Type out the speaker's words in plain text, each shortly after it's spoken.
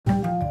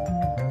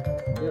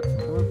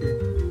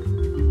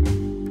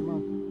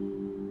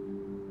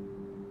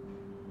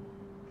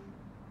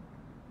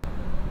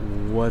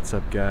What's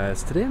up,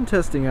 guys? Today I'm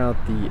testing out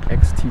the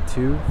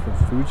XT2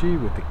 from Fuji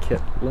with the kit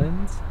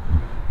lens.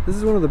 This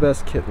is one of the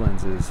best kit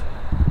lenses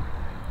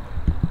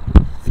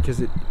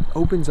because it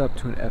opens up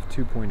to an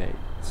f2.8,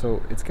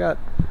 so it's got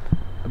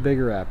a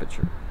bigger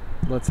aperture,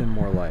 lets in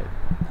more light.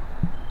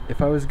 If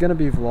I was going to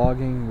be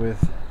vlogging with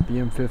the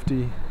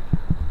M50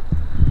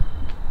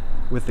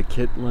 with the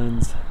kit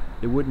lens,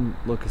 it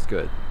wouldn't look as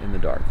good in the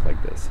dark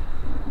like this.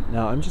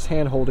 Now I'm just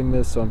hand holding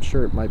this, so I'm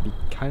sure it might be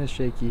kind of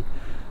shaky.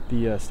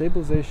 The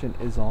stabilization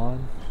is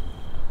on.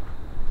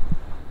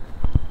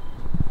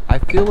 I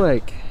feel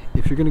like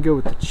if you're gonna go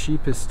with the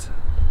cheapest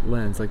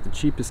lens, like the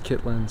cheapest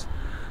kit lens,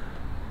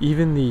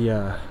 even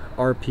the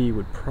RP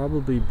would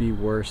probably be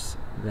worse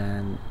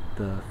than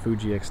the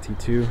Fuji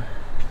XT2.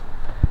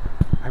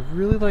 I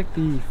really like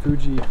the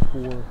Fuji for...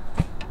 You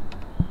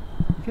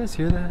guys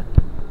hear that?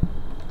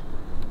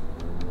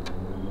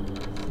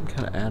 Some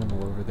kind of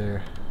animal over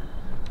there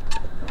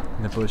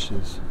in the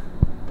bushes.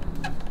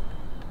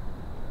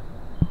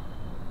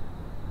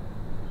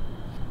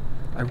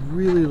 I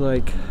really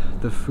like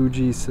the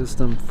Fuji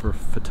system for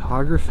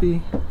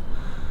photography,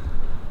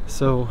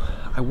 so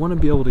I want to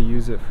be able to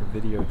use it for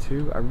video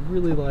too. I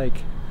really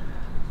like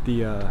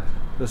the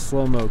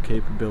slow-mo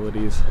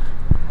capabilities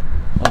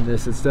on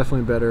this. It's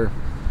definitely better.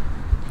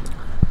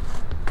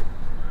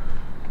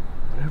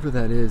 Whatever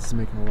that is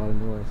making a lot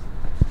of noise.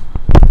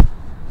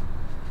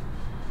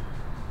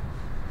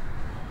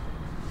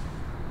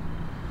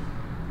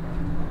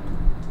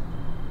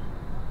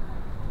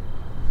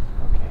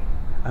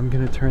 I'm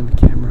gonna turn the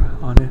camera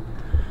on it.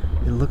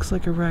 It looks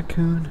like a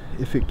raccoon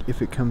if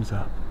it comes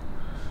up.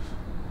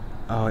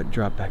 Oh, it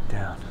dropped back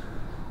down.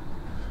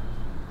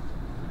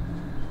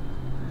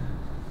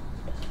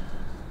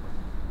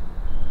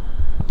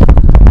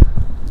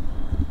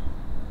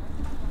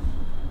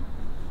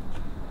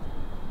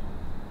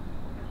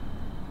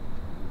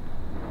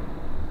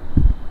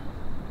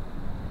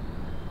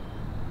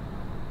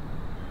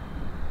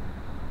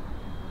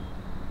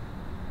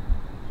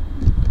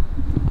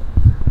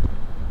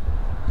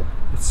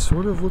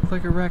 Sort of looked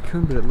like a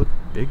raccoon, but it looked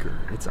bigger.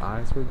 Its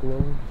eyes were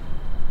glowing.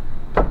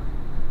 I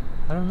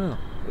don't know.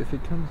 If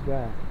it comes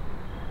back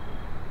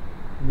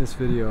in this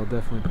video, I'll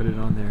definitely put it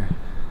on there.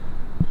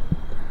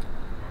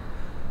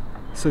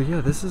 So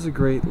yeah, this is a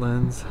great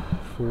lens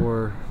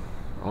for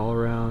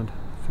all-around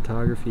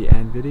photography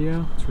and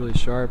video. It's really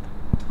sharp.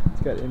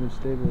 It's got image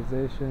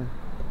stabilization.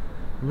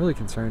 I'm really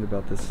concerned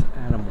about this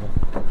animal.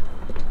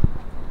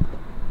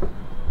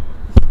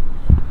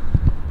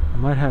 I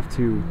might have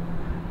to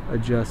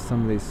adjust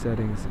some of these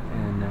settings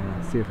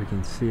and see if we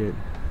can see it.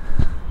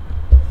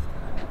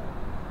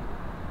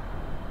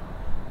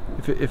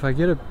 If I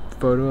get a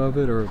photo of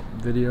it or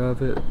video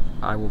of it,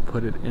 I will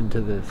put it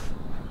into this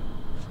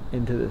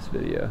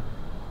video.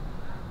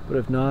 But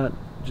if not,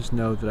 just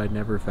know that I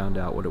never found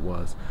out what it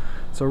was.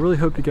 So I really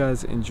hope you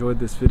guys enjoyed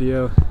this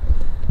video.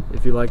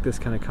 If you like this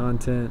kind of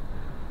content,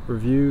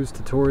 reviews,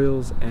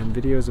 tutorials, and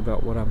videos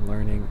about what I'm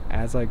learning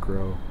as I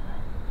grow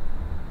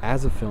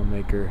as a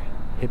filmmaker,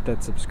 hit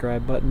that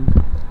subscribe button,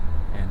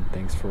 and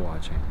thanks for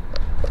watching.